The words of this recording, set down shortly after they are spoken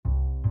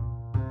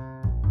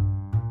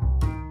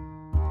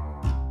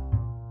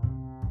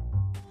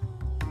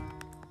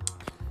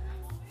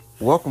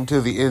Welcome to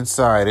the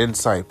Inside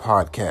Insight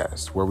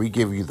podcast, where we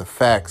give you the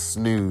facts,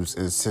 news,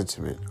 and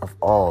sentiment of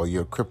all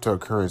your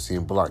cryptocurrency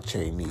and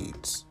blockchain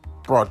needs.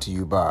 Brought to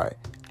you by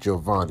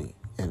Giovanni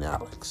and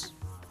Alex.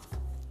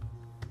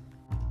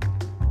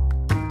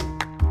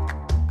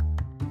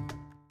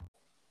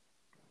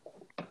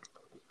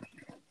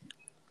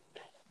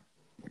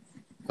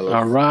 Hello?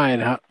 All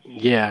right.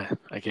 Yeah,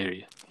 I can hear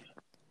you.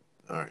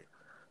 All right.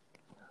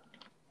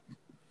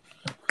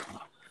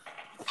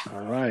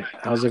 All right.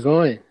 How's it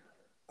going?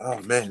 Oh,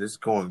 man, this is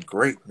going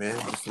great, man.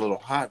 It's a little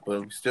hot,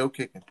 but we're still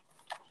kicking.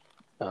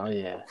 Oh,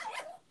 yeah.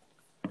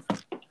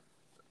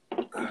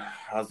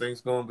 How's things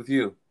going with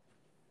you?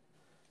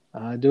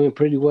 Doing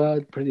pretty well.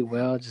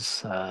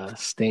 Just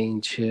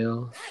staying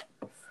chill.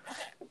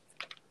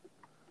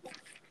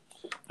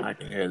 I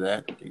can hear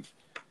that.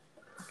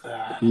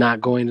 Not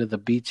going to the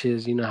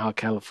beaches. You know how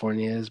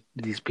California is.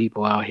 These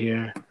people out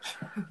here.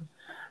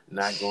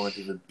 Not going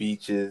to the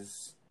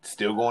beaches.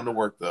 Still going to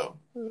work, though.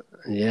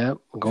 Yep.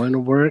 Going to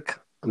work.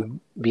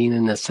 Being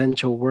an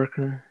essential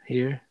worker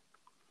here.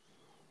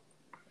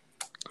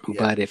 Yeah.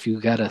 But if you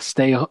gotta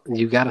stay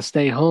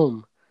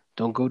home.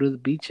 Don't go to the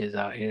beaches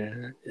out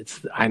here.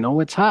 I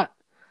know it's hot,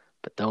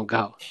 but don't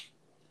go.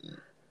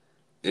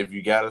 If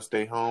you gotta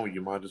stay home,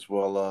 you might as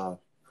well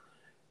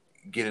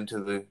get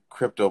into the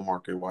crypto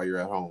market while you're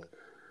at home.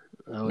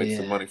 Make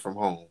some money from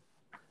home.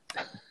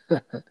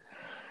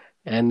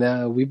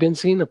 And we've been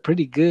seeing a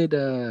pretty good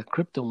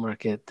crypto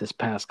market this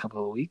past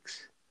couple of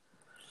weeks.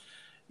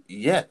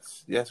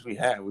 Yes, we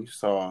have. We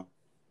saw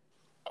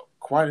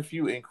quite a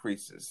few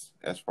increases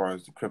as far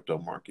as the crypto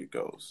market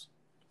goes.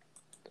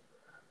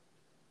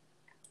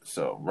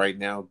 So right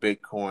now,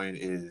 Bitcoin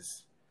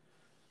is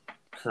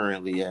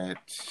currently at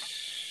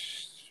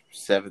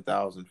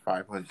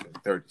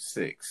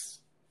 7,536.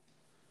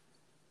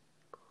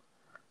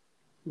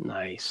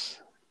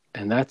 Nice.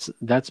 And that's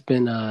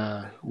been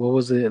what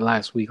was it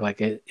last week? Like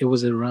it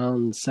was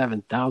around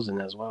 7,000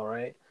 as well,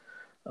 right?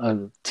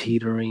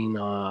 Teetering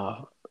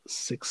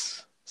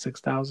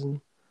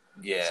 6,000.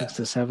 Yeah. 6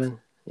 to 7.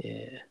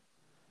 Yeah.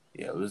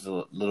 Yeah, it was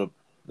a little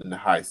in the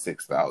high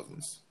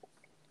 6,000s.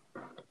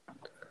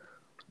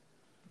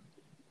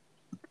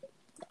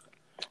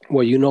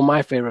 Well, you know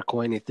my favorite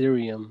coin,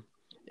 Ethereum.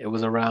 It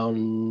was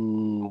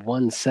around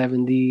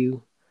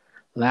 170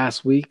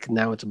 last week.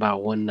 Now it's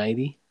about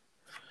 190.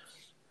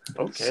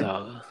 Okay.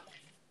 So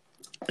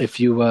if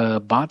you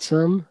bought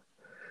some,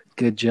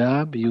 good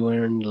job. You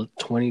earned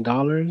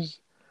 $20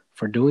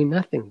 for doing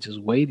nothing,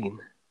 just waiting.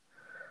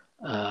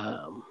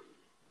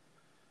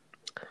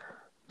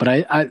 But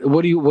I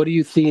what do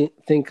you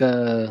think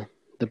the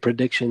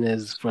prediction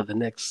is for the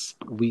next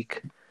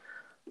week?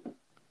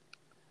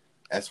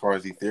 As far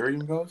as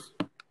Ethereum goes?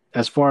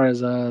 As far as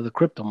the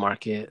crypto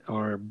market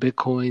or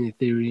Bitcoin,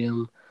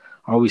 Ethereum,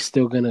 are we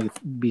still going to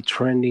be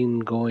trending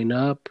going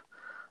up?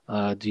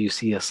 Do you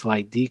see a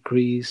slight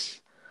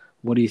decrease?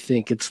 What do you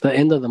think? It's the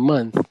end of the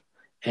month,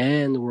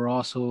 and we're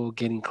also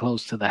getting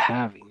close to the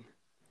halving.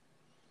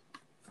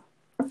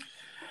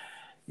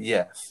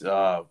 Yes.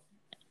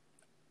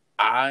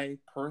 I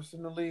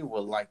personally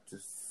would like to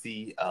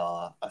see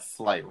a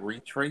slight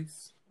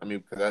retrace. I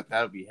mean, because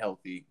that would be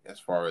healthy as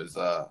far as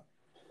the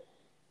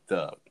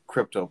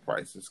crypto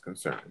price is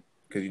concerned.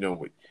 Because, you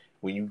know,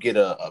 when you get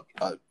a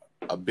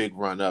big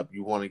run up,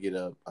 you want to get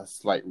a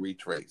slight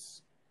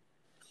retrace.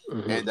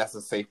 Mm-hmm. And that's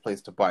a safe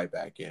place to buy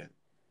back in.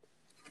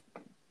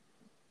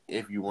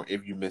 If you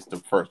missed the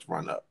first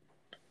run up.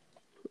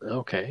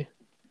 Okay.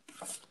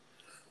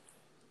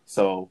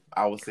 So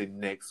I would say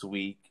next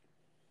week,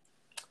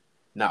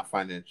 not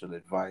financial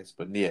advice,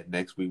 but yeah,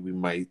 next week we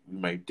might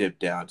dip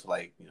down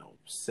to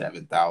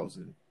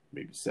 7,000,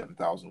 maybe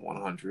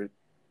 7,100.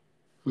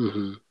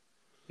 Mm-hmm.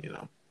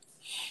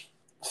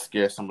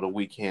 Scare some of the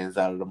weak hands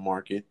out of the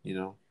market.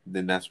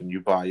 Then that's when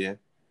you buy in.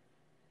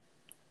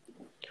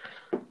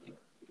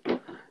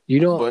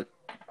 But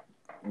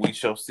we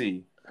shall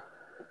see.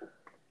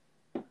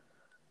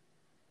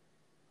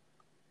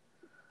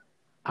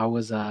 I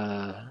was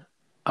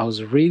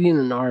reading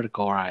an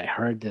article, or I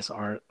heard this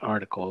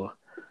article,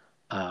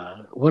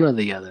 one or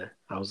the other.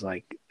 I was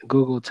like,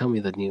 Google, tell me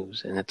the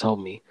news, and it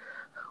told me,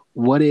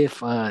 what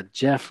if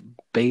Jeff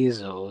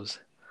Bezos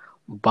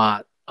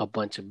bought a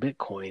bunch of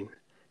Bitcoin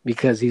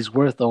because he's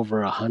worth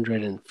over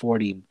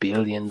 $140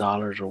 billion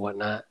or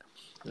whatnot.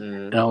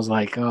 And I was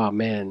like, oh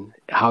man,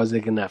 how is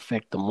it going to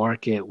affect the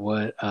market?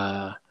 What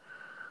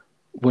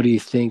do you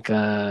think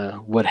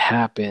would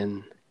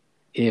happen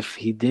if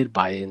he did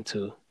buy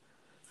into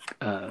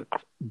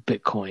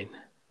Bitcoin?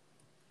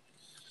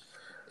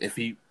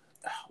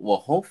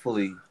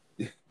 Hopefully,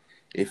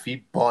 if he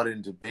bought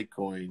into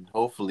Bitcoin,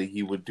 hopefully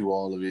he would do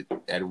all of it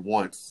at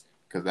once,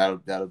 because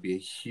that'll be a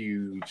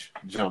huge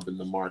jump in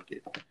the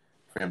market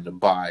for him to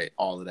buy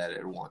all of that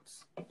at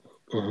once.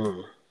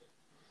 Mm-hmm.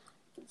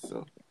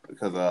 So,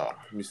 because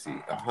let me see,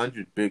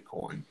 100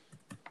 Bitcoin.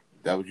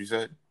 Is that what you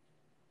said?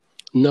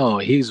 No,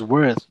 he's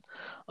worth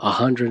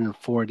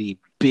 $140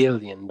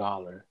 billion.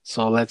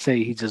 So let's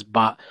say he just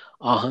bought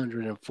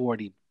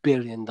 $140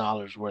 billion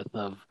worth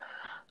of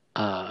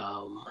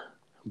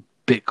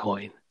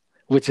Bitcoin,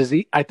 which is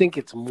I think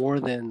it's more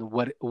than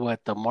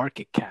what the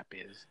market cap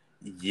is.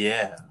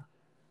 Yeah.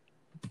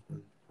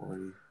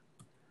 40.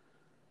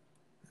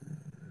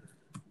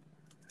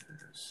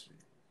 Let's see.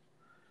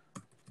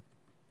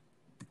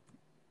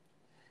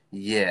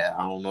 Yeah,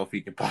 I don't know if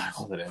he could buy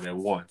all of that at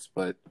once,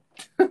 but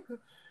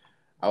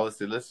I would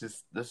say let's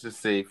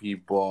just say if he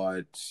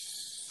bought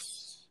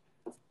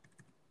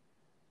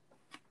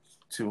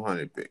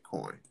 200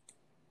 Bitcoin,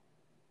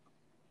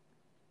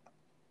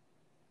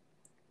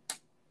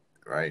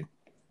 right?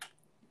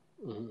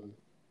 Mm-hmm.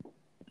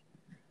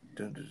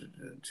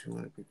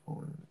 200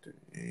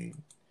 Bitcoin.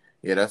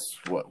 Yeah, that's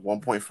what,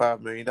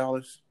 $1.5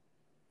 million,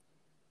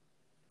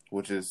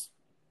 which is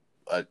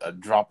a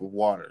drop of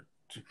water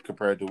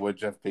compared to what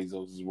Jeff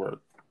Bezos is worth.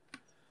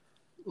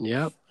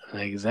 Yep,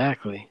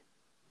 exactly.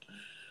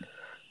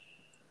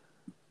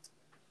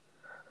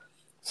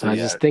 So I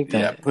just think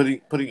that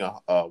putting a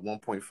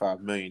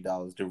 $1.5 million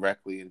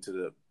directly into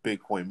the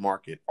Bitcoin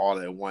market all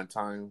at one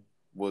time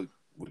would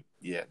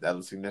that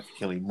would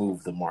significantly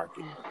move the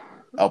market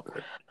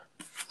upward.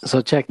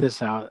 So check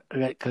this out,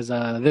 because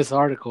this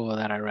article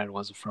that I read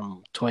was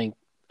from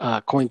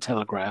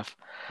Cointelegraph.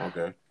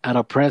 Okay. At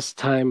a price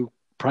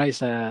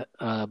at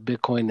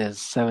Bitcoin is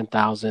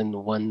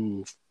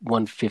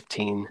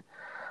 7,115.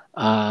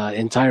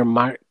 Entire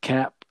market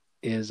cap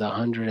is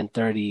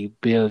 130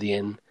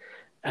 billion.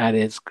 At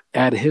his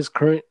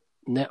current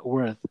net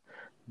worth,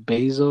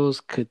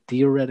 Bezos could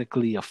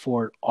theoretically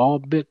afford all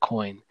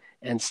Bitcoin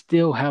and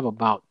still have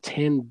about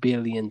 10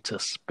 billion to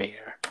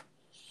spare.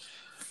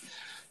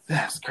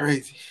 That's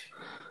crazy.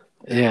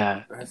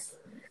 Yeah.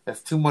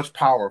 That's too much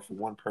power for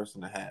one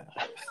person to have.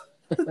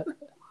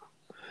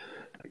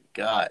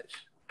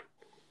 Gosh.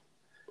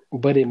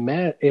 But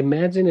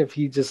imagine if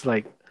he just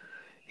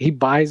he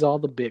buys all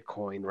the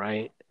Bitcoin,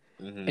 right?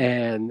 Mm-hmm.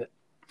 And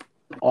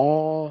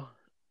all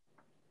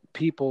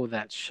people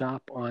that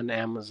shop on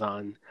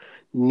Amazon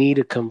need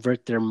to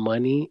convert their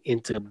money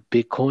into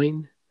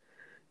Bitcoin,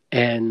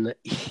 and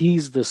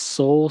he's the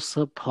sole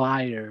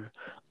supplier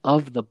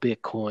of the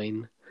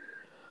Bitcoin.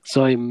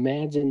 So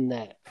imagine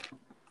that.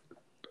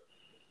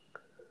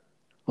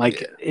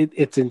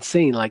 It's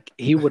insane. Like,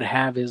 he would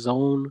have his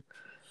own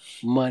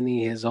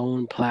money, his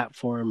own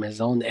platform, his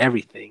own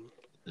everything.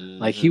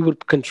 Mm-hmm. Like, he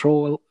would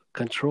control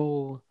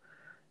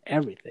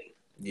everything.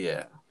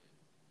 Yeah.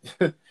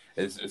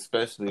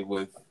 Especially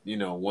with,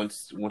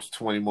 once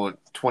 21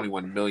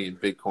 million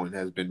Bitcoin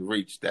has been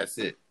reached, that's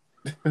it.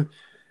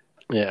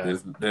 Yeah.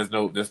 There's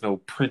no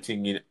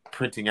printing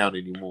out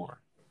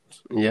anymore.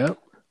 Yep.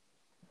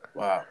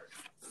 Wow.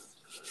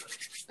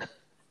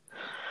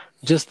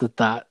 Just the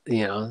thought,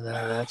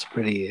 that's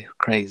pretty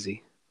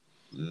crazy.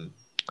 Mm.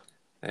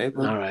 Hey,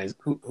 but all right.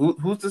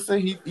 Who's to say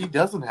he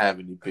doesn't have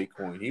any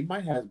Bitcoin? He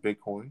might have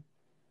Bitcoin.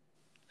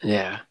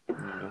 Yeah.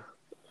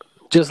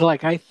 Just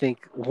like I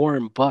think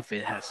Warren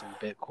Buffett has some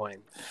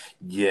Bitcoin.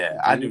 Yeah,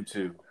 I do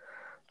too.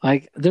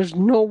 Like, there's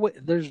no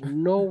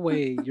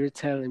way you're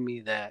telling me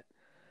that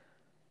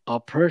a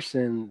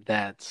person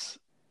that's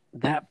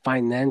that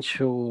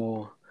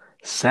financial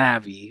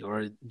savvy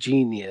or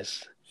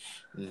genius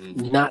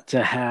not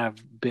to have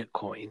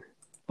Bitcoin.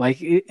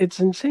 Like, it's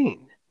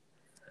insane.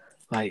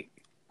 Like,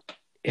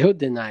 he'll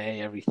deny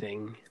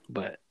everything,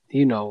 but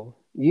we know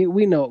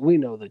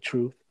the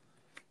truth.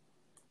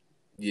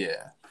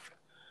 Yeah.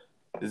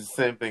 It's the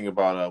same thing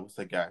about what's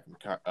that guy from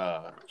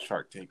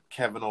Shark Tank,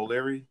 Kevin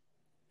O'Leary.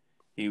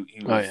 He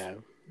was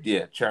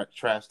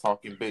trash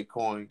talking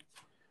Bitcoin,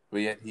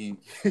 but yet he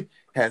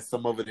has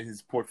some of it in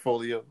his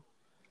portfolio.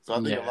 So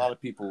I think a lot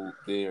of people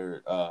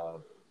their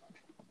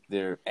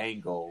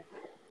angle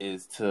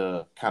is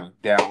to kind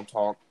of down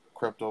talk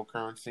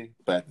cryptocurrency,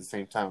 but at the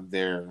same time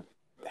they're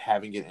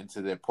having it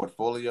into their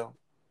portfolio,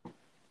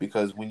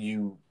 because when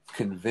you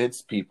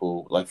convince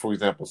people, like, for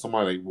example,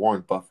 somebody like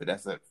Warren Buffett,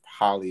 that's a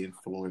highly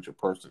influential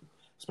person,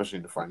 especially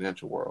in the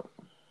financial world.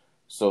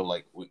 So,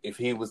 like, if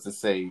he was to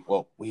say,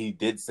 well, he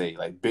did say,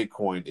 like,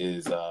 Bitcoin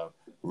is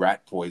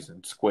rat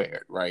poison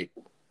squared, right?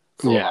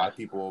 So a lot of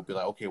people will be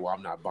like, okay, well,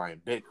 I'm not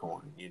buying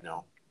Bitcoin,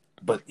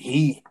 but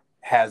he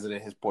has it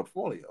in his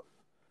portfolio.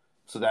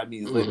 So that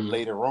means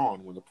later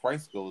on, when the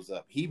price goes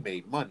up, he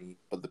made money,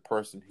 but the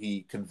person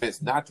he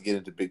convinced not to get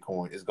into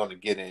Bitcoin is going to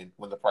get in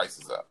when the price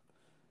is up.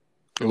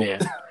 Yeah.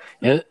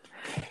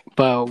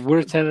 But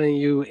we're telling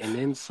you in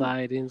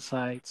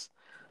insights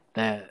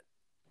that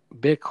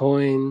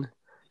Bitcoin,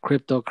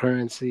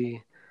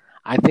 cryptocurrency,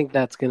 I think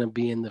that's going to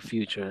be in the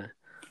future.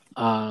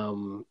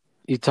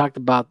 You talked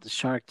about the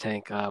Shark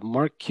Tank.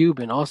 Mark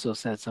Cuban also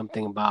said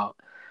something about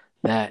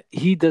that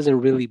he doesn't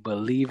really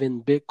believe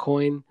in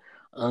Bitcoin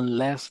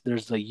unless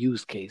there's a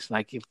use case.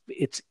 Like, if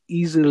it's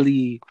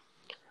easily,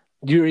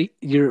 you're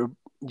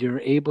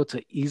able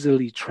to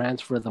easily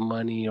transfer the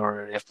money,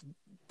 or if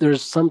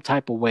there's some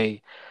type of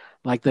way,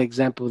 like the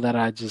example that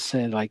I just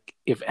said, like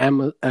if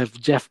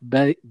Jeff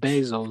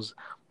Bezos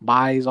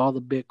buys all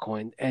the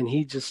Bitcoin and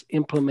he just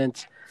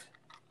implements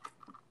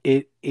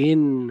it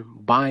in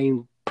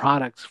buying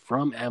products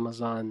from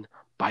Amazon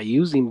by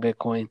using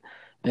Bitcoin,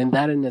 then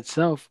that in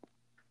itself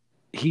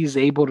he's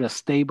able to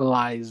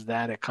stabilize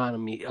that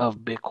economy of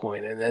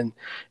Bitcoin, and then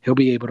he'll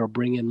be able to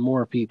bring in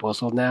more people.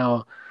 So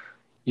now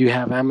you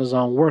have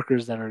Amazon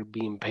workers that are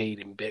being paid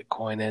in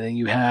Bitcoin, and then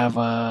you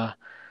have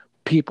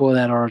people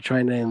that are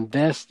trying to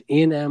invest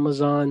in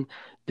Amazon.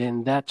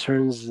 Then that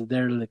turns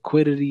their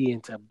liquidity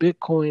into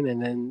Bitcoin,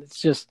 and then it's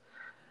just,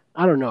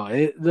 I don't know.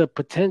 The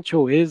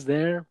potential is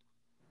there,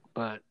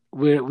 but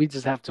we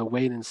just have to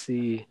wait and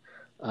see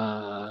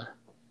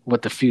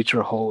what the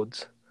future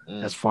holds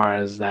as far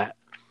as that.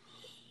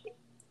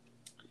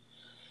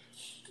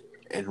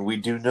 And we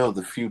do know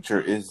the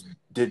future is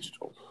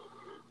digital.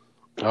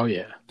 Oh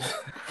yeah.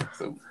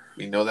 So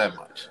we know that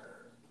much.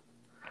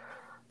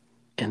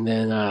 And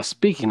then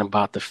speaking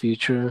about the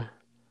future,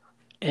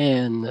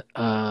 and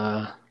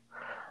I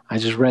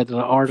just read an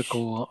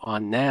article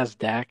on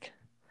NASDAQ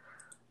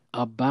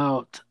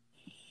about,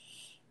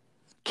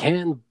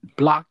 can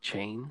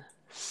blockchain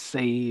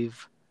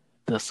save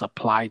the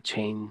supply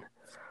chain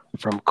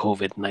from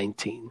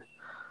COVID-19?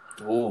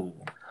 Ooh.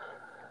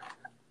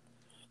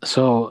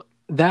 So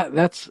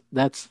that's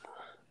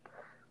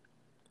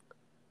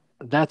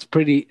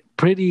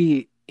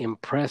pretty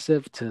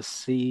impressive to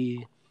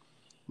see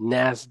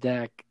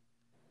NASDAQ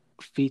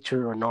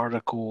feature an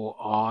article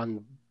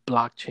on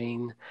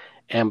blockchain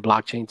and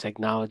blockchain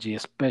technology,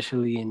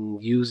 especially in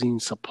using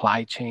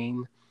supply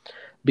chain,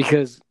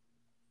 because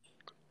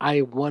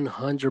I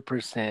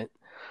 100%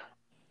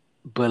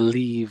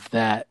 believe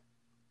that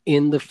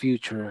in the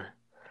future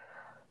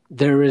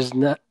their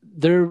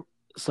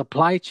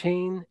supply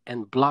chain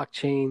and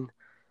blockchain,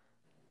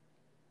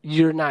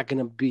 you're not going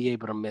to be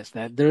able to miss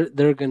that.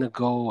 They're going to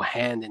go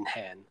hand in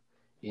hand,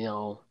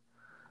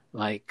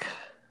 like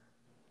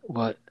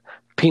what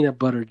peanut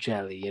butter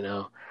jelly,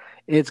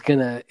 it's going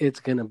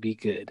to be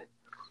good.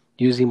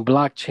 Using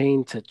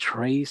blockchain to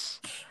trace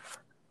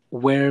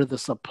where the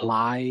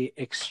supply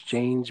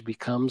exchange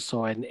becomes,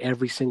 so in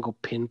every single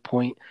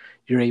pinpoint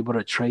you're able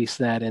to trace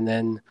that, and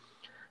then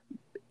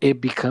it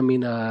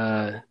becoming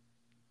a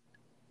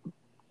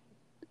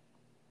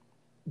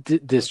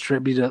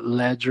distributed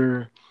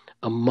ledger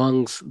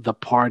amongst the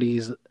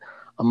parties,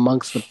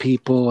 amongst the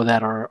people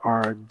that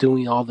are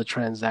doing all the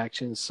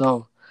transactions.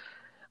 So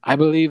I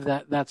believe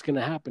that that's going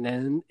to happen.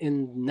 And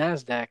in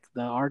NASDAQ,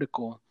 the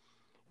article,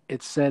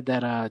 it said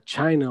that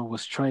China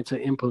was trying to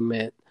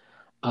implement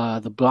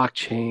the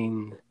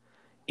blockchain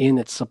in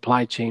its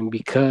supply chain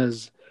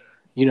because,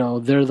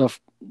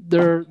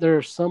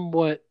 they're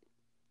somewhat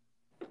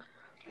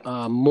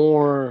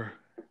more,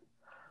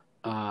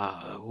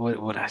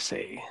 what would I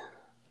say?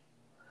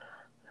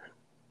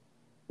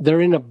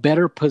 They're in a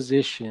better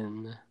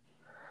position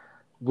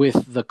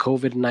with the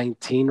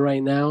COVID-19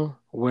 right now,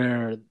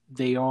 where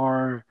they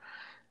are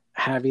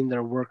having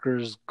their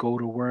workers go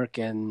to work,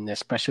 and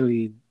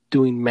especially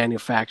doing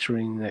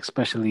manufacturing,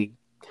 especially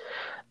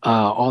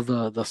all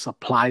the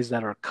supplies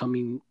that are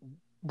coming,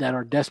 that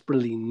are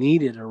desperately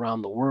needed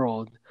around the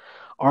world,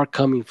 are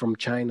coming from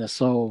China.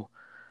 So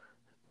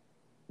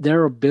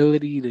their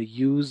ability to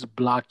use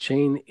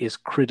blockchain is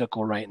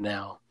critical right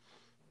now.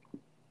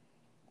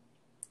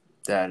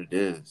 That it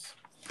is.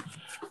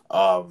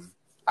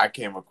 I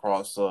came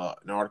across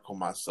an article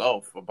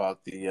myself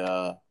about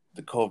the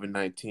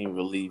COVID-19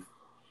 relief,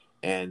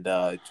 and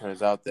it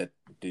turns out that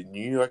the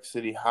New York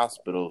City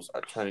hospitals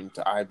are turning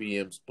to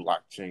IBM's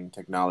blockchain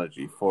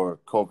technology for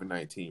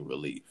COVID-19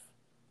 relief.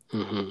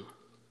 Mm-hmm.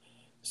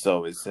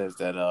 So it says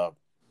that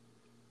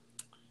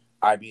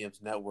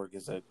IBM's network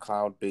is a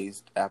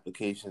cloud-based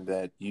application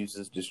that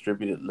uses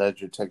distributed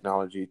ledger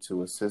technology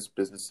to assist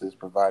businesses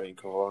providing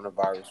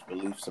coronavirus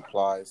relief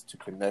supplies to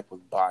connect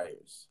with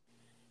buyers.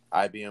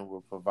 IBM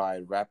will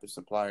provide Rapid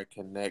Supplier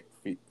Connect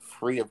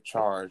free of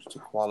charge to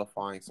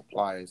qualifying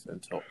suppliers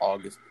until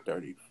August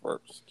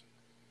 31st.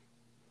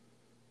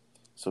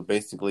 So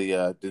basically,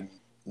 the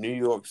New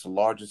York's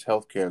largest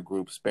healthcare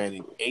group,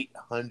 spanning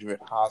 800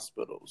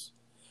 hospitals,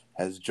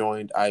 has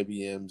joined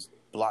IBM's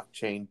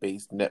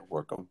blockchain-based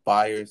network of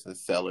buyers and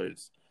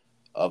sellers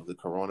of the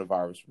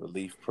coronavirus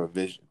relief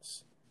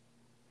provisions.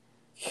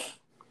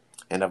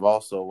 And I've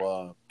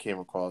also came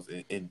across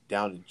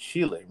down in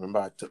Chile.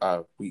 Remember,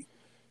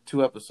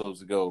 2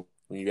 episodes ago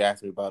when you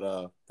asked me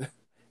about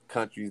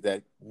countries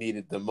that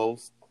needed the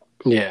most.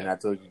 Yeah. And I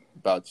told you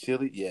about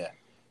Chile. Yeah.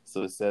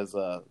 So it says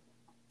the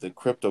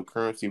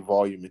cryptocurrency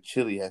volume in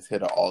Chile has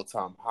hit an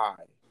all-time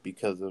high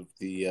because of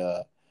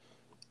the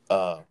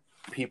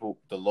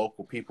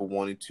local people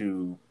wanting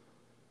to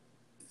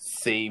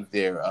save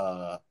their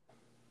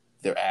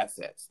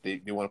assets.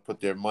 They want to put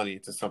their money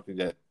into something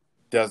that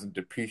doesn't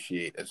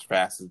depreciate as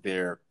fast as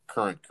their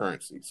current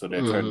currency. So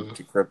they're turning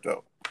to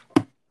crypto.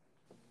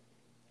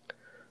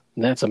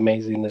 That's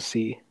amazing to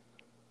see.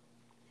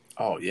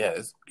 Oh yeah,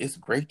 it's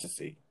great to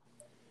see.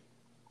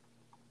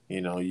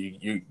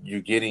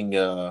 You're getting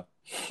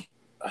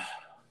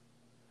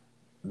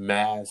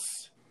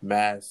mass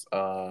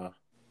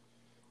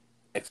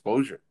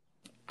exposure,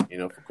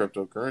 for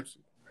cryptocurrency.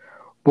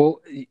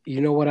 Well,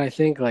 you know what I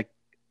think? Like,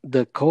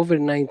 the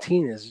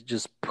COVID-19 is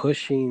just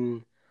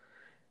pushing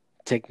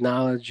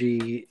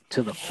technology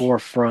to the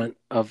forefront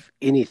of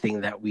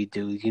anything that we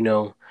do. You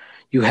know,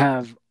 you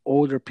have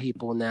older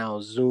people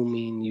now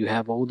zooming, you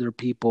have older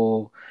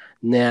people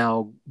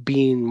now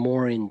being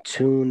more in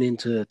tune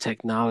into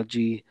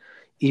technology,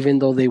 even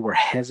though they were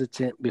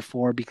hesitant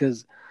before.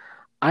 Because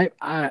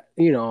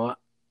you know,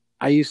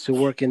 I used to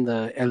work in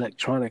the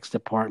electronics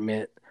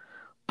department,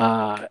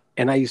 and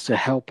I used to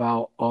help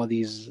out all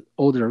these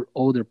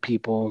older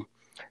people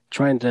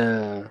trying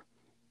to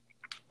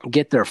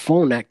get their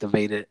phone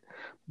activated,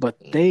 but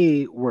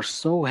they were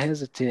so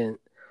hesitant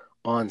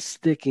on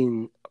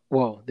sticking.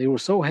 Well, they were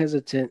so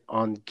hesitant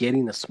on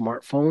getting a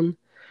smartphone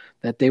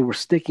that they were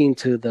sticking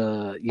to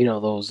the, you know,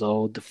 those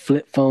old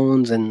flip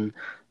phones and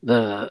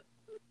the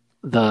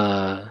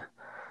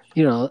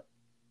you know,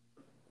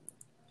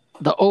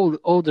 the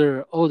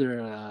older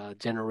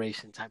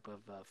generation type of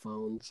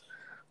phones.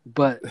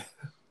 But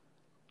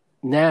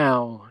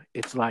now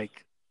it's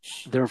like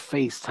they're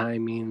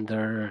FaceTiming,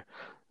 they're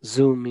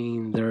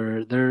zooming,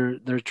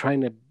 they're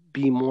trying to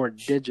be more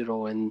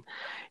digital, and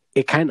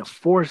it kind of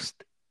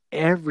forced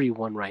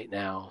everyone right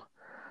now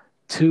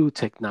to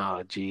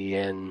technology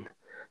and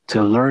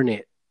to learn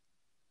it.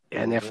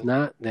 And if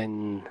not,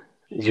 then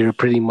you're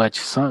pretty much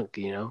sunk,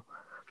 you know.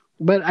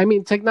 But I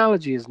mean,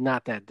 technology is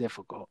not that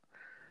difficult.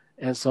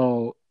 And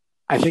so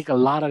I think a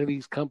lot of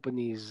these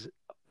companies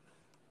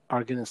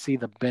are going to see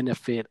the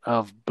benefit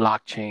of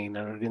blockchain,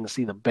 are going to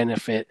see the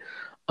benefit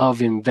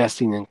of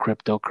investing in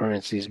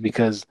cryptocurrencies,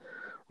 because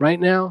right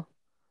now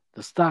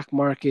the stock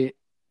market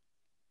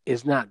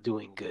is not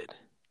doing good.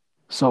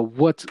 So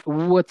what's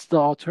the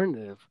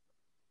alternative?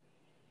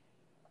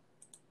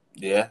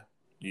 Yeah,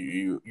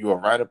 you are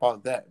right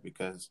about that,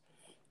 because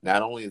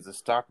not only is the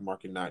stock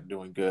market not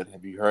doing good,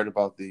 have you heard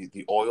about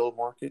the oil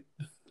market?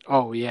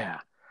 Oh yeah.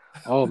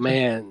 Oh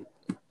man.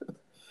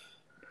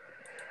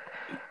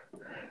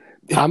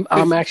 I'm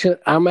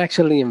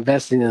actually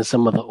investing in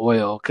some of the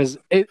oil because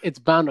it's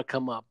bound to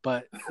come up.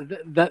 But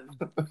that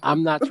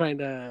I'm not trying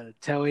to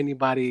tell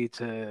anybody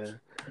to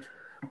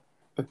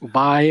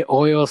buy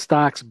oil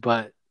stocks,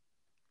 but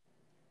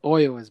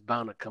oil is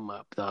bound to come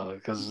up though,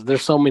 because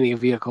there's so many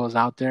vehicles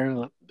out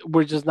there.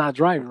 We're just not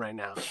driving right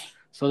now,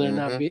 so they're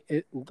not.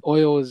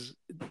 Oil is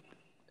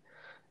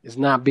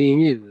not being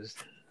used.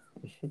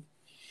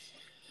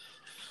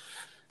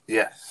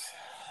 Yes,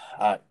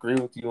 I agree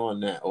with you on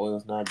that.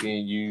 Oil's not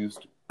being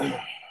used,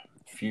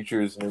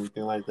 futures and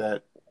everything like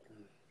that.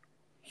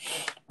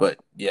 But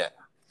yeah,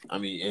 I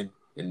mean,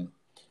 and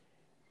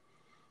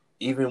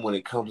even when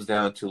it comes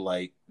down to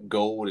like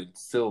gold and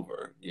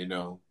silver, you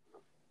know,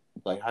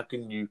 like how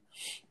can you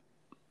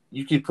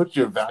can put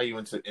your value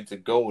into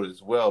gold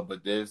as well,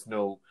 but there's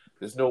no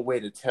way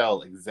to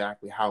tell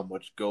exactly how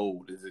much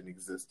gold is in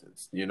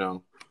existence, you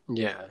know?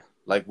 Yeah.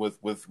 Like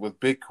with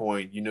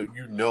Bitcoin, you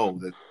know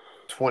that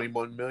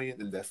 21 million,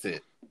 and that's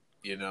it.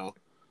 You know,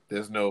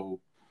 there's no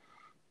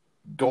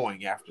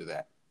going after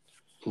that.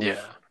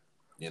 Yeah.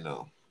 You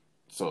know,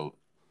 so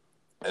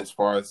as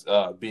far as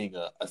being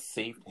a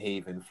safe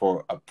haven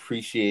for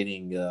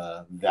appreciating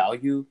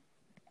value,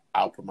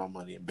 I'll put my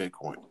money in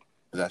Bitcoin.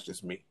 But that's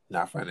just me,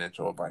 not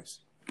financial advice.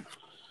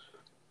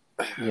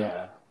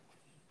 Yeah.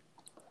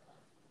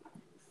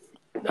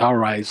 All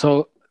right.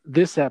 So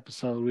this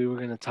episode, we were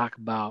going to talk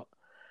about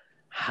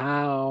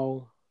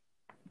how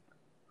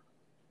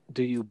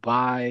do you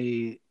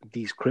buy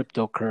these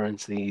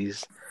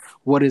cryptocurrencies?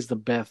 What is the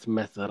best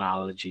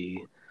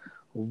methodology?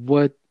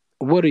 What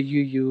do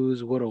you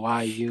use? What do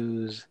I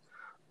use?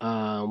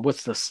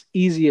 What's the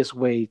easiest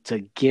way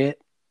to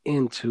get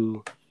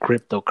into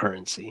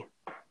cryptocurrency?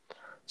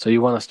 So you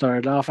want to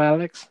start it off,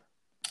 Alex?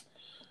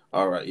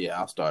 All right. Yeah,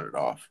 I'll start it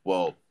off.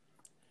 Well,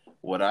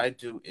 what I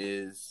do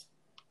is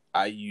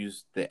I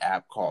use the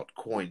app called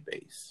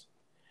Coinbase.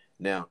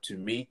 Now, to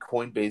me,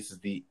 Coinbase is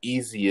the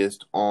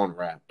easiest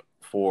on-ramp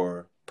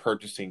for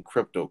purchasing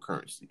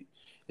cryptocurrency.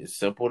 It's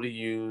simple to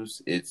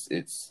use. It's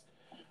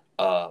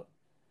the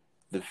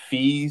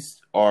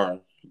fees are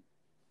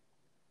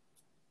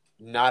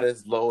not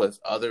as low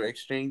as other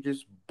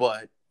exchanges,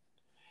 but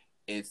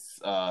it's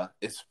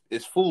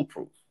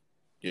foolproof,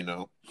 you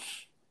know.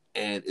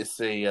 And it's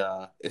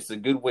a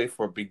good way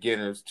for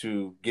beginners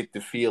to get the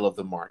feel of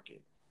the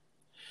market.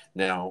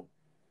 Now,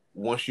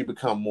 once you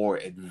become more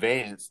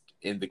advanced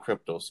in the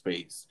crypto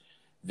space,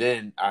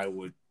 then I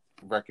would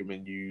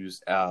recommend you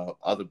use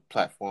other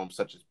platforms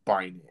such as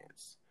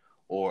Binance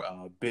or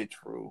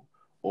Bitrue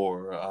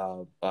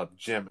or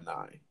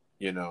Gemini,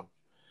 you know,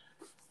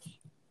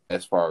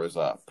 as far as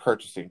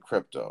purchasing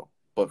crypto.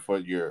 But for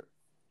your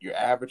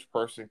average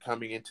person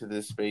coming into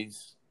this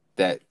space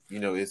that, you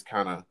know, is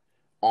kind of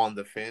on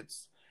the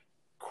fence,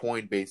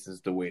 Coinbase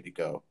is the way to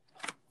go.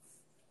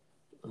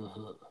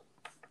 Mm-hmm.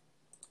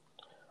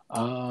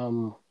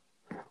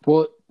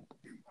 Well,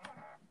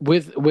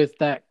 with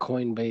that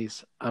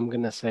Coinbase, I'm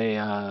gonna say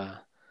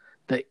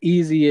the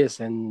easiest,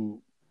 and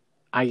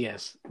I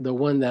guess the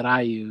one that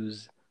I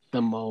use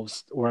the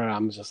most, where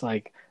I'm just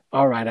like,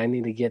 all right, I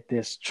need to get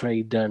this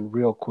trade done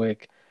real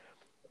quick,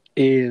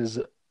 is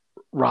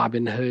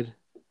Robinhood.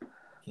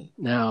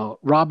 Now,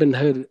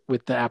 Robinhood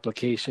with the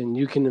application,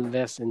 you can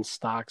invest in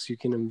stocks, you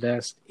can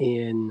invest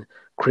in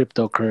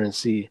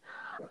cryptocurrency.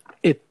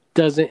 It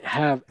doesn't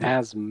have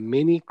as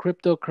many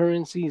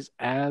cryptocurrencies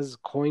as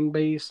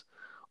Coinbase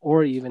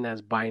or even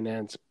as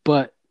Binance,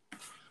 but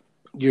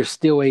you're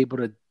still able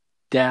to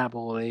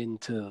dabble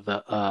into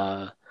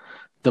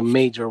the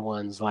major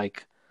ones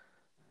like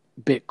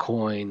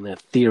Bitcoin,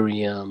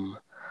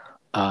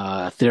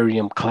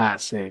 Ethereum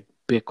Classic,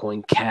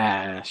 Bitcoin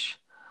Cash,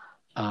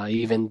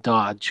 even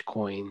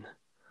Dogecoin.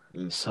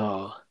 Mm.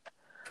 So,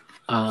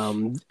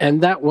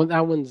 and that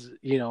one's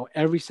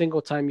every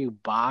single time you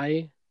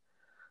buy,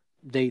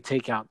 they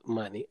take out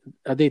money.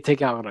 They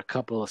take out a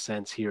couple of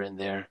cents here and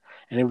there,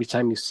 and every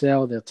time you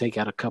sell, they'll take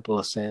out a couple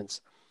of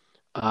cents.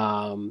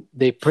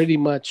 They pretty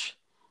much,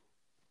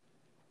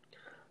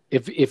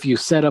 if you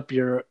set up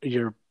your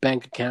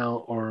bank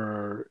account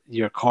or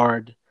your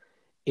card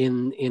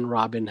in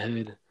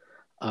Robinhood,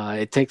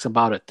 it takes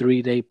about a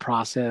 3-day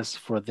process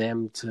for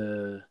them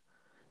to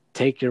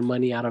take your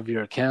money out of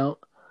your account.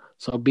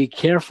 So be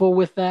careful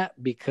with that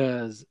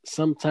because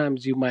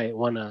sometimes you might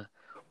want to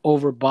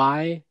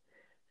overbuy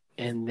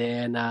and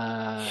then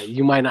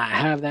you might not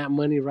have that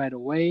money right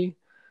away.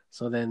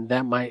 So then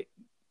that might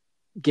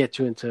get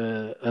you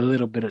into a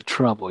little bit of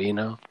trouble.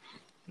 Mm.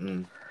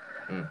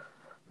 Mm.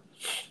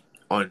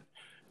 On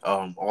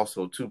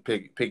also too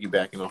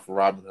piggybacking off of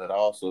Robinhood, I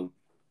also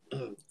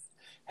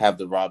have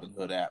the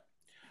Robinhood app.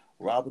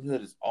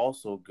 Robinhood is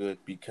also good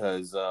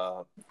because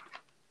the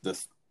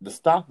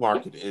stock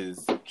market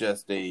is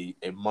just a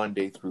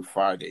Monday through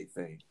Friday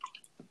thing.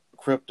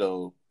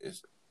 Crypto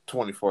is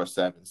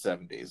 24/7,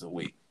 7 days a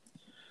week.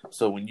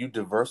 So when you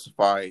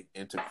diversify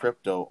into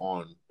crypto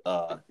on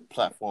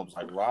platforms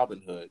like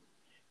Robinhood,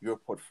 your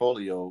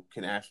portfolio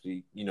can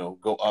actually,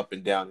 go up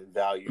and down in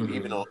value,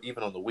 even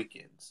on the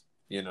weekends,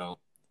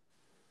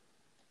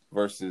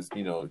 versus,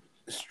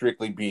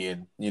 strictly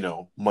being,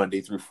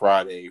 Monday through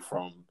Friday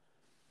from,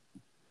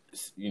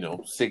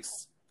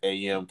 6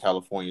 a.m.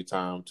 California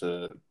time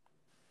to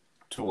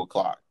 2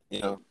 o'clock.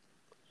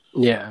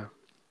 Yeah.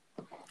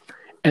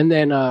 And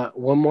then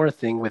one more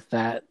thing with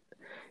that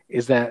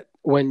is that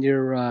when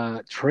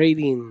you're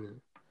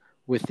trading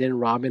within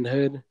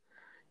Robinhood,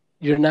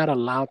 you're not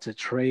allowed to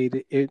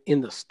trade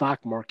in the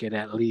stock market.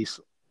 At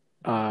least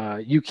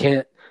you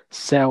can't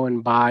sell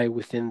and buy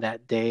within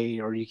that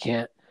day, or you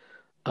can't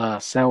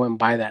sell and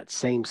buy that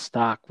same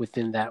stock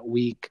within that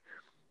week.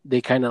 They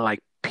kind of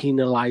like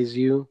penalize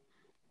you.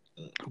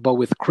 But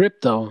with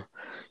crypto,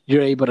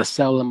 you're able to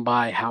sell and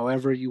buy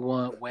however you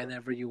want,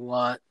 whenever you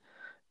want.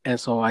 And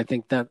so I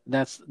think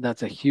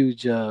that's a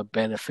huge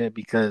benefit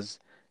because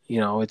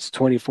it's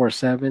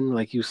 24/7,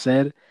 like you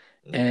said,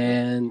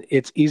 and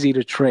it's easy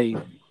to trade.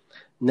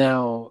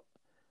 Now,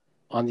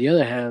 on the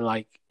other hand,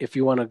 like if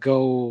you want to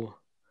go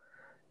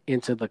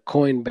into the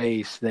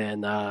Coinbase,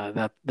 then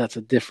that's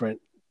a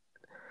different.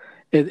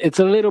 It's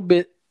a little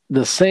bit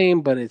the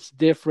same, but it's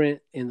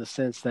different in the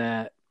sense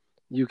that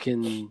you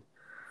can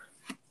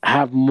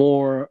have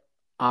more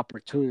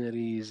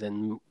opportunities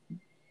and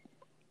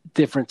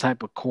different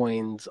type of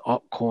coins,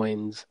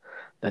 altcoins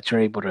that you're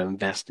able to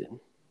invest in.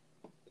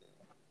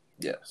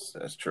 Yes,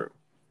 that's true.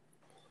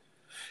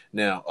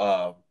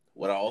 Now,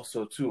 what I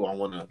also too, I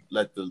want to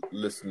let the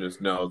listeners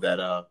know that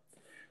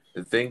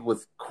the thing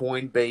with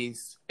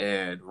Coinbase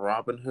and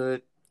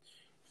Robinhood,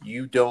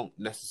 you don't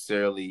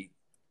necessarily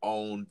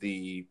own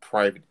the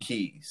private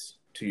keys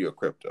to your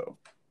crypto.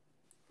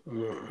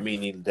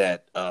 Meaning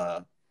that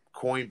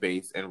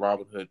Coinbase and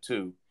Robinhood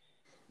too,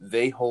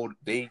 they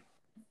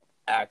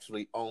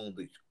actually own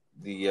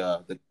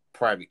the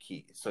private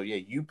keys. So yeah,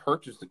 you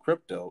purchase the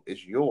crypto,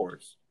 it's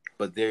yours,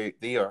 but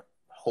they are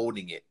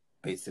holding it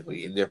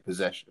basically in their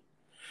possession.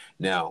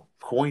 Now,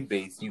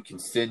 Coinbase, you can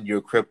send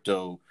your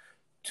crypto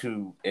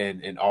to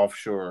an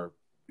offshore,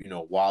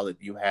 wallet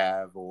you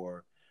have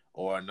or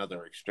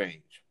another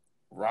exchange.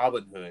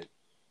 Robinhood,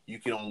 you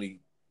can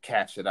only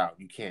cash it out.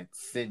 You can't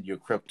send your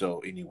crypto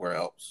anywhere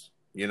else.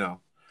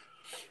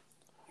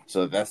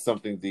 So that's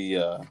something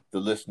the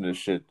listeners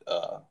should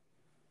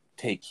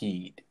take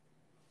heed.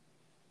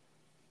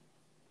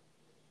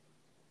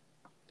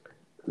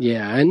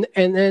 Yeah, and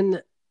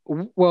then,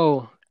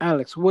 well,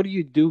 Alex, what do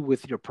you do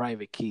with your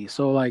private key?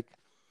 So, like,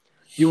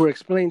 you were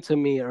explaining to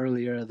me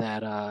earlier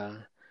that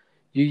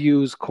you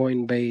use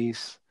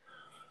Coinbase.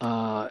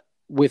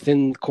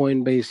 Within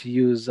Coinbase,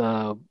 you use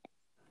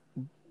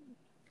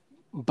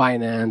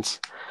Binance,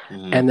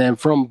 and then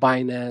from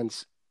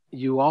Binance,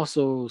 you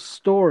also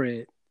store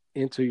it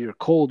into your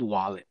cold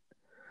wallet,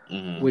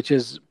 which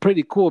is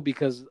pretty cool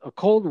because a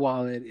cold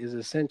wallet is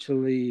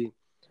essentially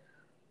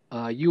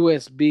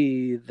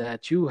USB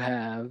that you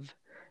have,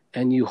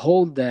 and you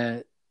hold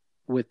that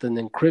with an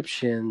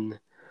encryption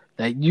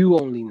that you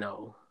only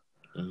know.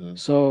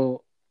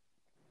 So,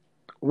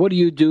 what do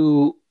you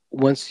do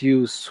once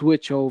you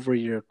switch over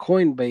your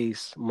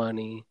Coinbase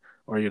money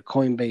or your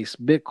Coinbase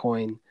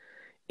Bitcoin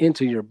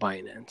into your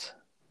Binance?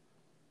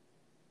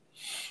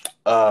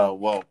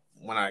 Well,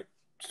 when I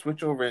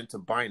switch over into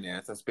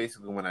Binance, that's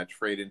basically when I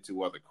trade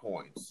into other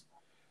coins.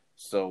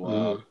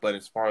 So, but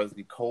as far as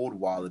the cold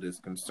wallet is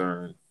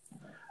concerned,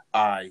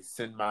 I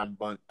send my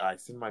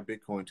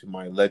Bitcoin to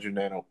my Ledger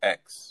Nano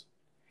X,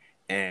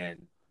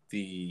 and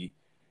the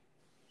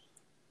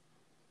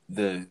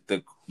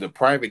the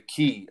private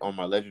key on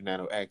my Ledger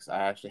Nano X, I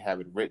actually have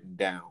it written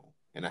down,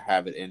 and I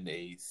have it in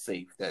a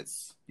safe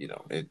that's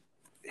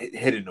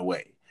hidden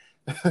away.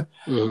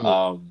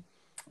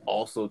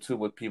 Also, too,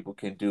 what people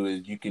can do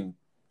is you can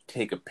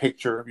take a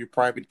picture of your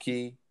private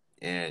key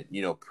and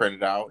print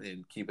it out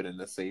and keep it in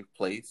a safe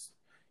place.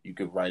 You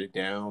could write it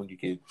down. You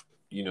could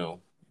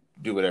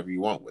do whatever you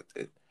want with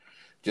it.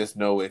 Just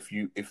know if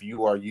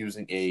you are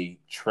using a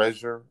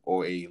Trezor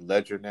or a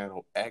Ledger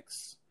Nano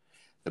X,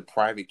 the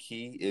private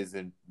key is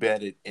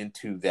embedded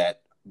into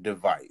that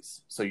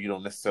device, so you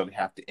don't necessarily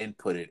have to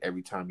input it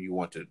every time you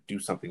want to do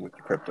something with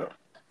your crypto.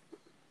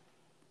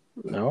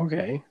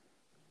 Okay.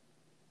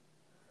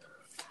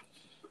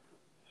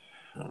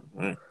 All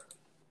right.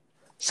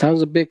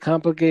 Sounds a bit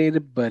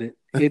complicated, but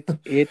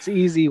it's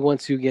easy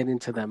once you get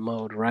into that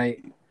mode,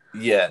 right?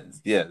 Yeah.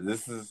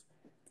 This is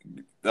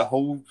the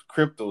whole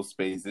crypto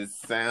space. It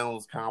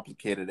sounds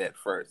complicated at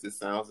first. It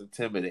sounds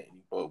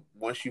intimidating, but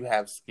once you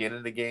have skin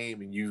in the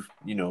game and you've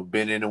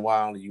been in a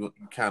while, and you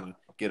kind of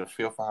get a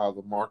feel for how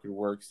the market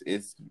works.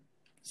 It's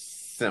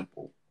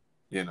simple,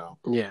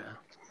 Yeah,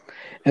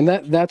 and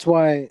that's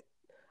why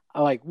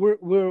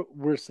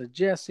we're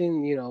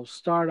suggesting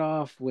start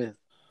off with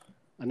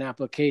an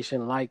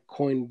application like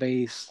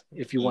Coinbase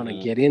if you want to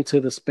get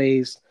into the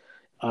space.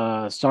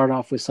 Start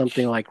off with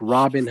something like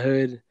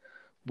Robinhood,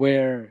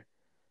 where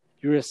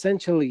you're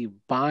essentially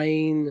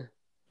buying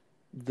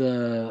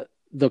the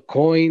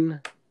coin,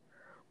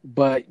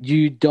 but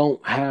you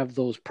don't have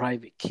those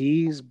private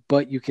keys,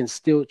 but you can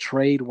still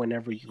trade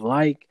whenever you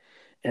like.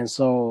 And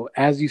so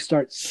as you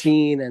start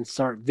seeing and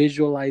start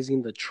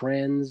visualizing the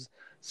trends,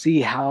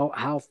 see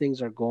how things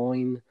are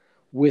going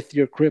with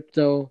your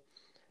crypto,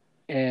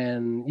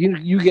 and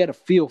you get a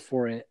feel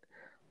for it,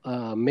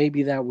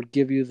 maybe that would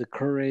give you the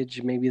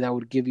courage, maybe that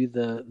would give you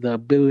the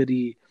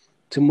ability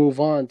to move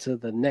on to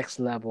the next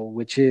level,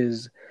 which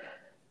is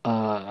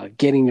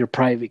getting your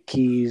private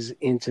keys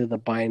into the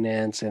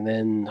Binance and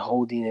then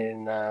holding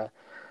it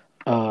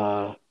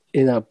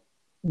in a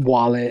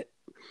wallet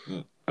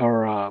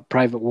or a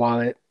private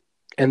wallet.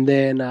 And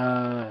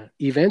then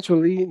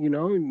eventually,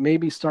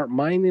 maybe start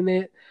mining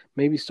it,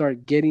 maybe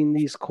start getting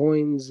these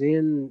coins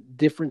in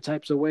different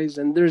types of ways.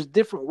 And there's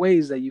different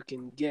ways that you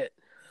can get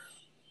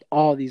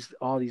all these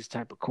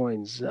type of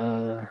coins.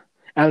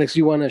 Alex,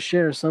 you want to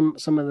share some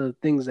of the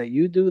things that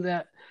you do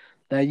that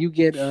you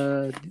get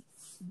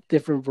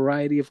different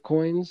variety of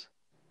coins?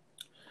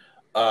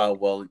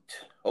 Well,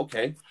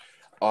 okay.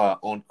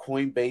 On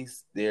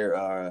Coinbase,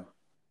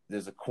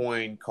 there's a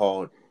coin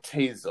called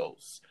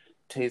Tezos.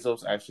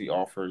 Tezos actually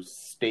offers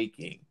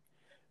staking,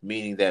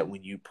 meaning that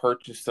when you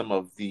purchase some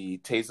of the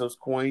Tezos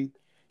coin,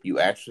 you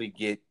actually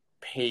get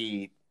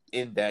paid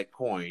in that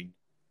coin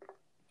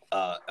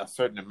a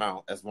certain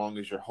amount as long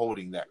as you're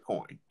holding that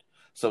coin.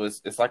 So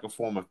it's like a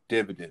form of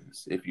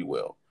dividends, if you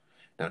will.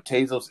 Now,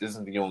 Tezos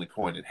isn't the only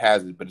coin that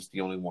has it, but it's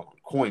the only one on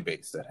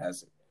Coinbase that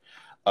has it.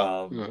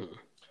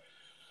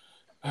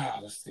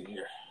 Let's see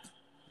here.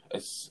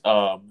 It's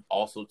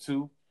also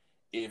too,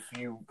 if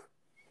you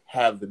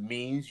have the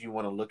means, you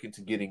want to look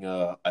into getting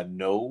a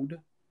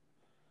node.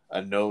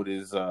 A node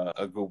is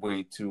a good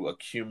way to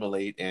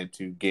accumulate and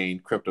to gain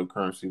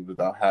cryptocurrency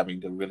without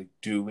having to really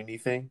do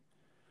anything.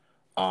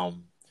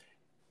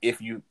 If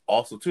you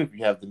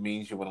have the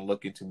means, you want to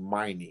look into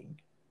mining.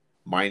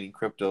 Mining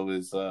crypto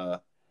is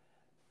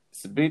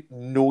it's a bit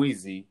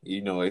noisy,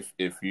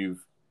 if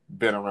you've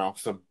been around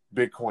some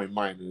Bitcoin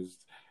miners,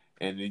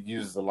 and it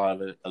uses a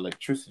lot of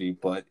electricity,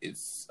 but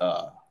it's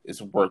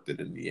worth it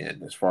in the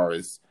end as far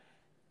as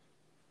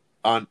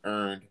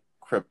unearned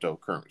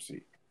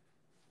cryptocurrency.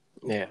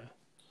 Yeah.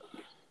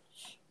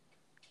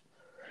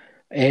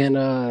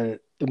 And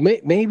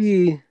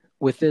maybe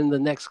within the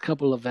next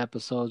couple of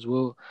episodes,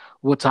 we'll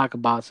talk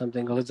about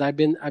something, because I've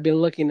been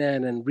looking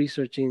at and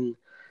researching.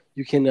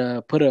 You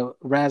can put a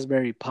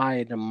Raspberry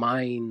Pi to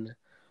mine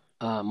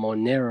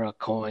Monero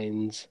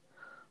coins,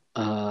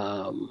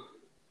 and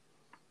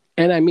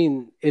I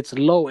mean it's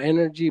low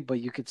energy, but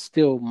you could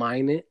still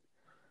mine it.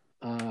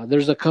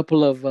 There's a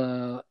couple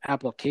of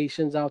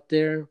applications out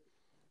there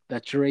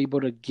that you're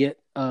able to get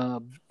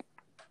some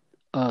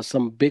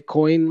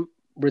Bitcoin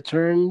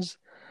returns.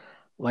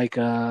 Like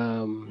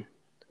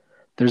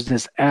there's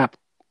this app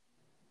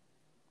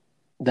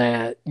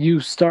that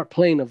you start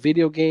playing a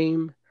video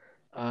game,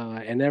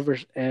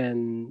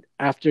 and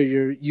after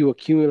you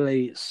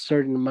accumulate a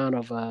certain amount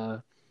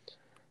of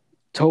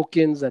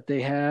tokens that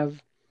they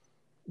have,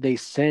 they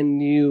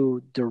send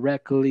you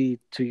directly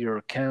to your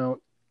account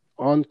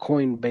on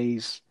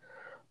Coinbase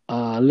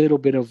a little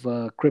bit of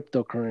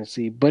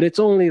cryptocurrency, but it's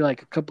only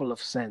like a couple of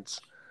cents.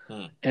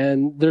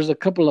 And there's a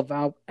couple of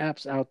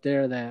apps out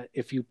there that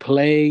if you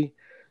play,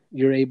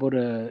 you're able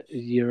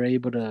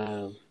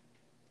to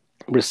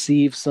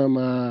receive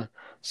some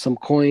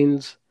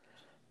coins.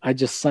 I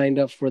just signed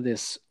up for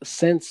this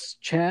Sense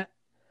Chat,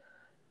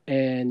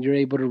 and you're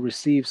able to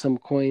receive some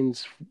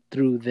coins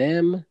through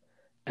them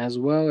as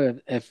well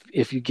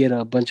if you get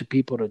a bunch of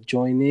people to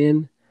join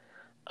in.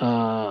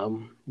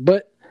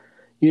 But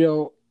you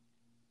know,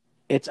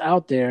 it's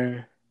out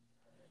there.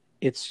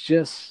 It's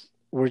just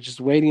we're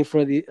just waiting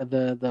for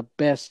the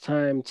best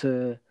time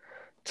to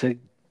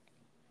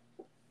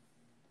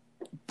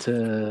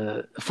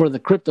for the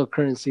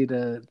cryptocurrency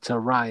to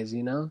rise,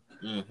 you know.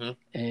 Mm-hmm.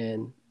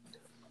 And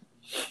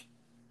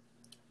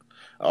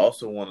I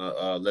also want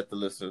to let the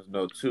listeners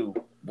know too.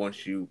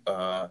 Once you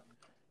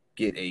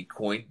get a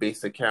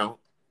Coinbase account,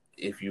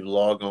 if you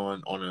log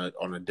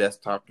on a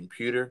desktop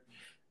computer,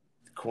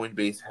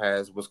 Coinbase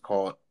has what's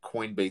called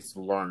Coinbase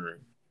Learn,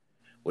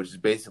 which is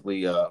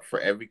basically for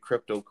every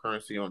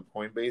cryptocurrency on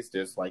Coinbase,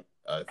 there's like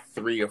a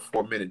 3 or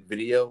 4 minute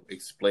video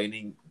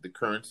explaining the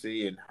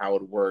currency and how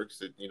it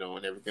works, and,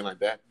 and everything like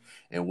that.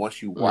 And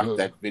once you watch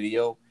that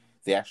video,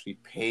 they actually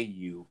pay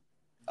you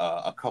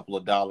a couple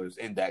of dollars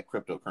in that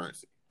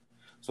cryptocurrency.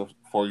 So,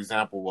 for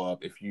example,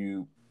 if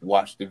you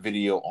watch the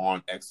video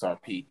on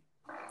XRP,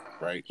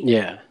 right?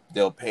 Yeah,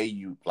 they'll pay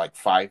you like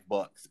 $5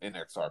 in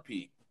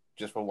XRP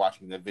just for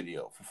watching the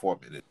video for 4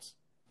 minutes.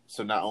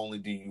 So not only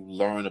do you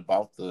learn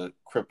about the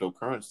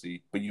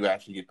cryptocurrency, but you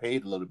actually get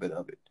paid a little bit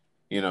of it.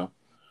 Yeah.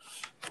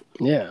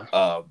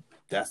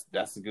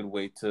 That's a good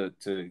way to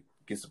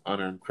get some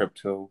unearned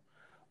crypto.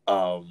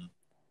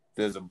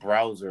 There's a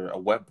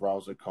web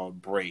browser called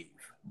Brave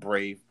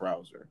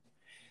browser.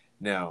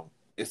 Now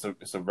it's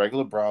a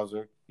regular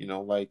browser,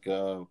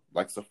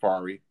 like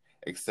Safari,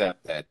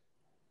 except that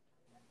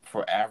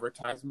for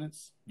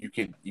advertisements, you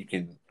can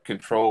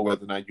control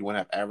whether or not you want to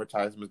have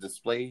advertisements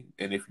displayed,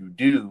 and if you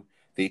do,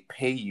 they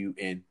pay you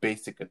in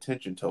basic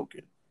attention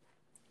token.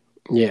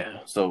 Yeah.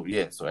 So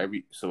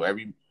every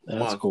That's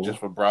month, cool. just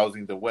for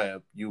browsing the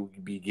web, you will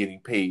be getting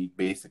paid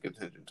basic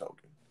attention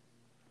token.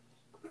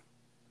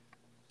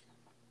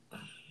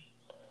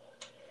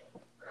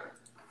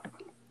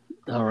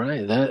 All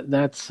right.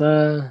 That's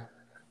I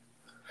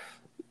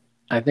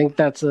think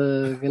that's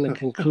going to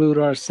conclude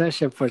our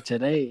session for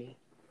today.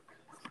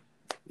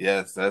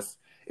 Yes,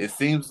 it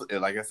seems,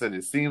 like I said,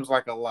 it seems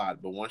like a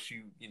lot, but once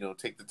you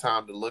take the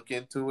time to look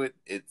into it,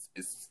 it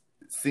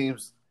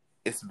seems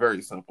it's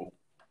very simple.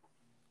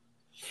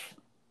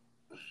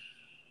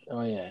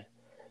 Oh yeah.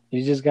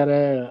 You just got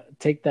to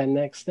take that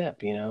next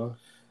step,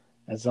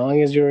 As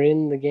long as you're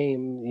in the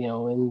game,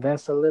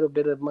 invest a little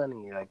bit of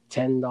money, like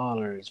 $10,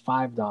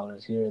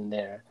 $5 here and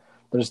there.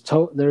 There's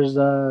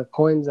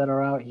coins that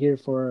are out here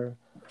for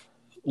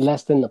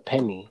less than a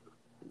penny.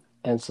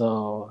 And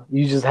so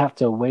you just have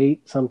to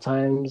wait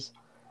sometimes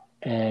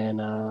and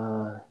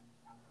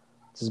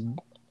just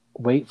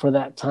wait for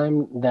that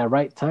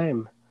right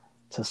time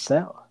to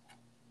sell.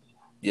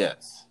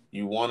 Yes.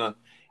 You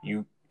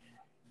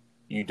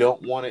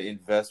don't want to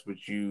invest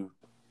what you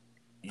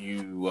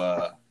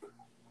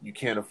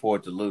can't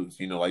afford to lose.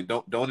 Like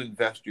don't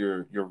invest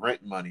your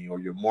rent money or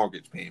your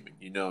mortgage payment.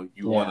 You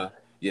want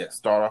to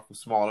start off with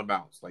small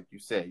amounts, like you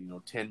said.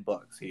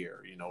 $10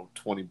 here.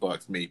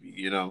 $20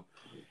 maybe.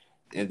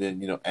 And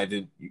then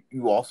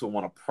you also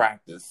want to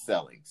practice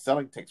selling.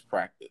 Selling takes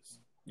practice.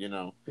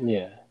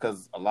 Yeah.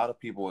 Because a lot of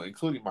people,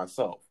 including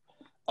myself,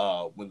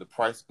 when the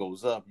price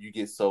goes up, you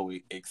get so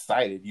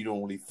excited you don't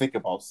really think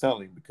about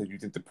selling because you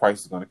think the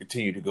price is going to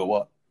continue to go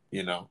up.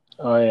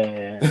 Oh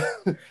yeah.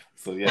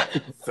 So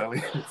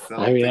selling.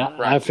 I mean,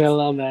 I fell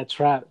on that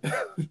trap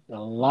a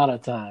lot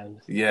of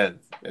times. Yes,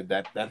 and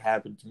that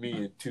happened to me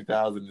in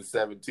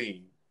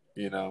 2017.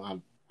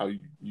 How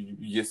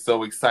you get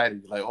so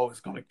excited, you're like, oh, it's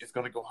gonna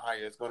go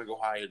higher, it's gonna go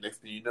higher. Next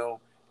thing you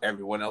know,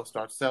 everyone else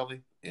starts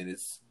selling, and it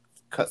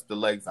cuts the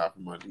legs out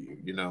from under you.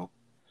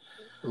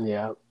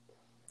 Yeah.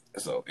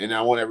 So, and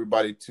I want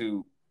everybody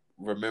to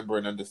remember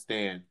and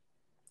understand,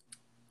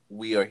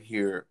 we are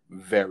here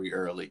very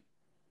early.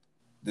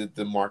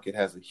 The market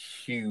has a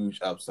huge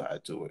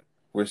upside to it.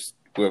 We're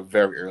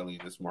very early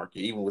in this market,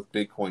 even with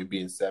Bitcoin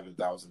being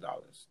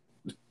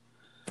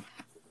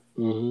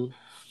 $7,000.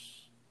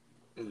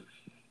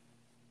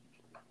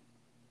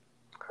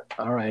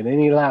 All right.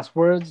 Any last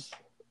words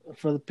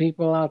for the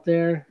people out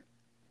there?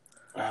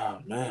 Oh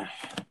man!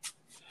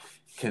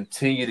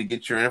 Continue to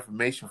get your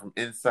information from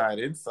Inside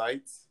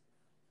Insights.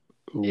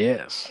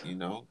 Yes.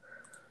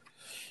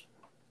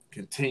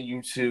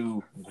 Continue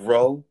to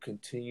grow.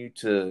 Continue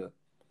to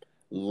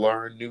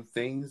learn new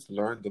things.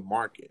 Learn the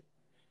market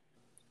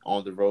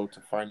on the road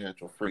to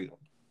financial freedom.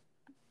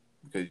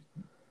 Because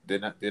you're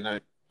not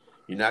going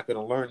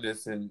to learn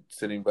this in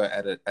sitting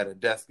at a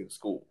desk in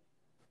school.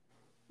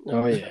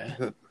 Oh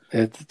yeah,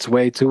 it's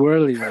way too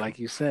early, like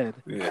you said.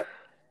 Yeah.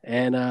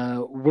 And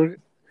we're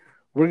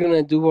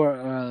gonna do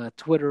our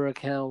Twitter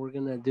account. We're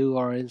gonna do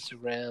our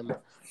Instagram.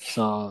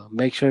 So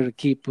make sure to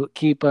keep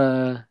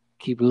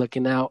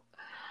looking out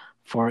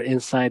for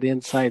Inside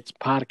Insights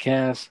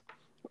podcast.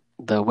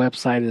 The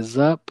website is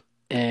up,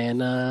 and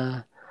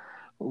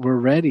we're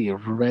ready.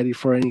 We're ready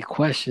for any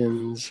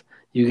questions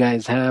you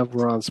guys have.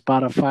 We're on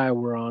Spotify.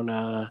 We're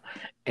on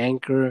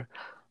Anchor.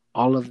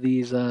 All of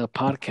these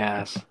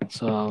podcasts.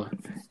 So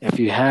if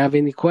you have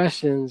any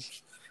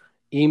questions,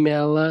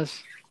 email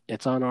us.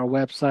 It's on our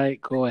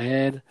website. Go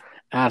ahead.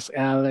 Ask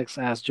Alex,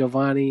 ask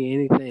Giovanni,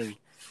 anything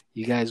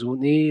you guys will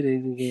need.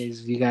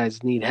 You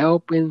guys need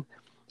help in,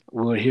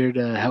 we're here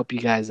to help you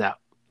guys out.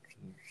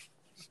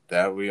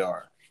 That we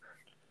are.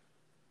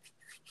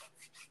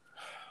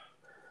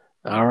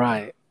 All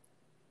right.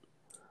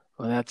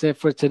 Well, that's it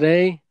for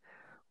today.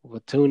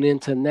 We'll tune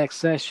into next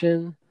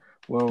session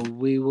where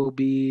we will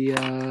be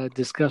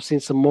discussing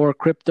some more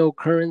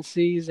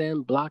cryptocurrencies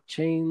and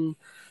blockchain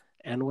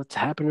and what's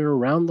happening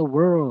around the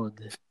world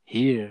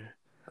here.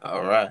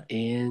 All right.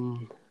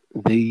 In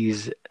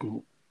these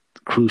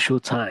crucial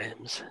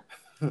times.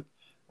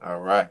 All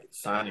right.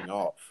 Signing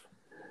off.